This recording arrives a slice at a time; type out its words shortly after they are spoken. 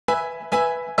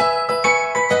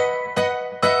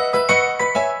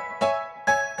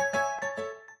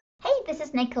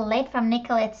is Nicolette from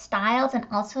Nicolette Styles and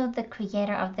also the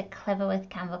creator of the Clever with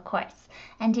Canva course.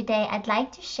 And today I'd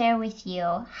like to share with you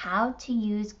how to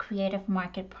use creative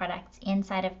market products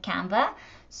inside of Canva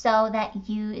so that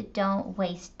you don't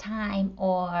waste time,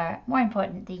 or more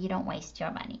importantly, you don't waste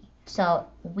your money. So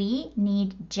we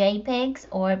need JPEGs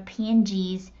or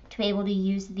PNGs to be able to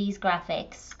use these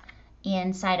graphics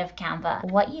inside of Canva.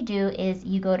 What you do is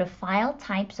you go to file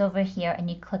types over here and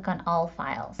you click on all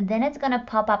files. And then it's going to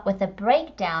pop up with a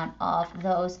breakdown of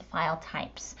those file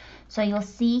types. So you'll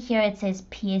see here it says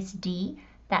PSD.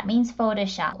 That means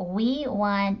Photoshop. We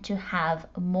want to have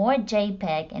more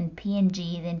JPEG and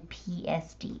PNG than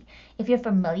PSD. If you're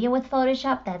familiar with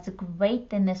Photoshop, that's great,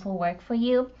 then this will work for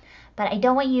you. But I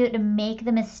don't want you to make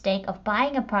the mistake of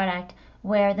buying a product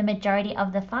where the majority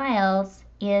of the files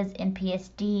is in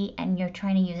PSD and you're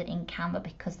trying to use it in Canva,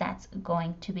 because that's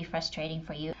going to be frustrating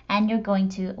for you and you're going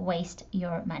to waste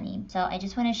your money. So I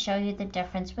just want to show you the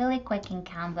difference really quick in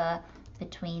Canva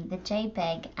between the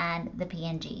JPEG and the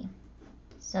PNG.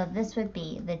 So this would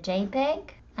be the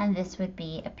JPEG and this would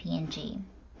be a PNG.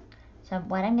 So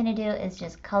what I'm going to do is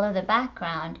just color the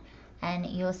background, and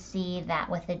you'll see that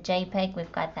with the JPEG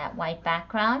we've got that white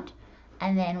background,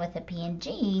 and then with the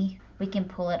PNG we can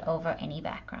pull it over any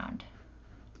background.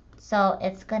 So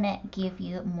it's going to give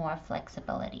you more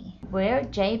flexibility. Where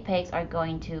JPEGs are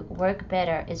going to work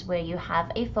better is where you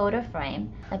have a photo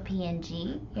frame. A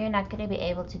PNG, you're not going to be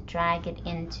able to drag it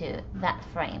into that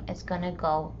frame. It's going to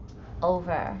go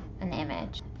over an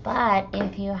image. But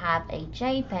if you have a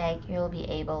JPEG, you'll be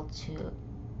able to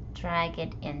drag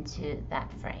it into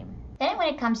that frame. Then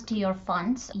when it comes to your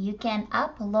fonts, you can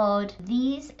upload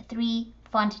these 3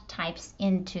 font types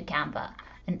into Canva.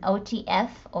 An OTF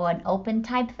or an open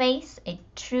typeface, a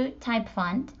true type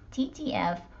font,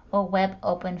 TTF, or web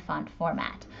open font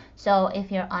format. So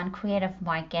if you're on Creative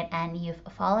Market and you've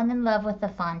fallen in love with the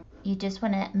font, you just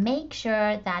want to make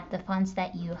sure that the fonts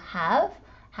that you have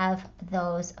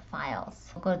those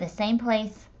files. Go to the same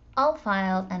place, all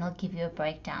files, and it'll give you a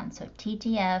breakdown. So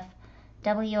TTF,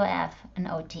 WF, and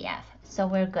OTF. So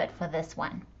we're good for this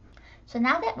one. So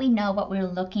now that we know what we're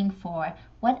looking for,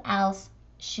 what else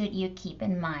should you keep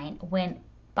in mind when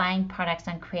buying products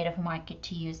on Creative Market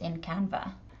to use in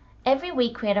Canva? Every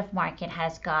week Creative Market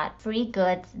has got free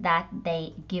goods that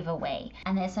they give away,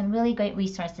 and there's some really great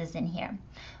resources in here.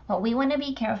 What we want to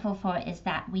be careful for is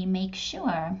that we make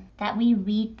sure that we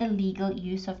read the legal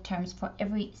use of terms for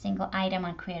every single item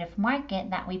on Creative Market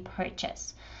that we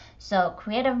purchase. So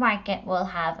Creative Market will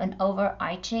have an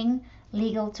overarching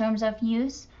legal terms of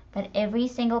use, but every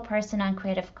single person on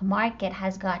Creative Market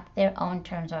has got their own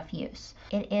terms of use.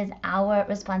 It is our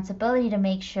responsibility to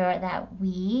make sure that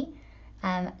we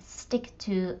stick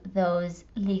to those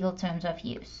legal terms of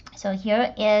use. So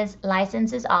here is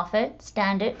licenses offered,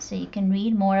 standard, so you can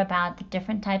read more about the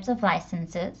different types of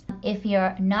licenses. If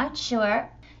you're not sure,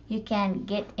 you can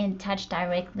get in touch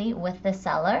directly with the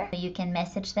seller. You can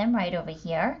message them right over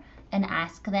here and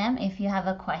ask them if you have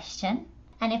a question.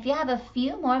 And if you have a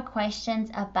few more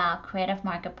questions about Creative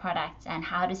Market products and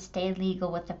how to stay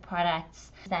legal with the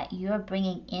products that you're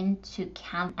bringing into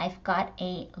Canva, I've got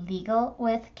a Legal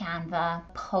with Canva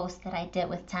post that I did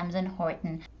with Tamsin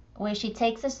Horton, where she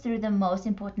takes us through the most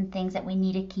important things that we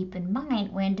need to keep in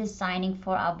mind when designing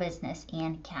for our business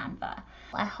in Canva.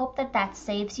 I hope that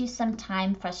saves you some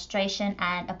time, frustration,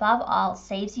 and above all,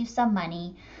 saves you some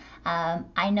money.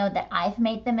 I know that I've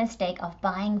made the mistake of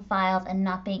buying files and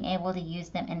not being able to use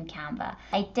them in Canva.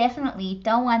 I definitely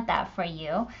don't want that for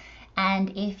you.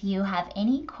 And if you have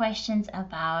any questions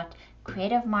about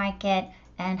Creative Market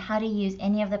and how to use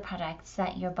any of the products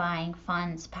that you're buying,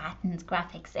 fonts, patterns,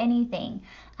 graphics, anything,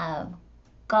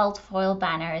 gold foil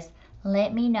banners,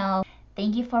 let me know.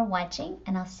 Thank you for watching,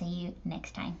 and I'll see you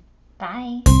next time.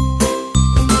 Bye.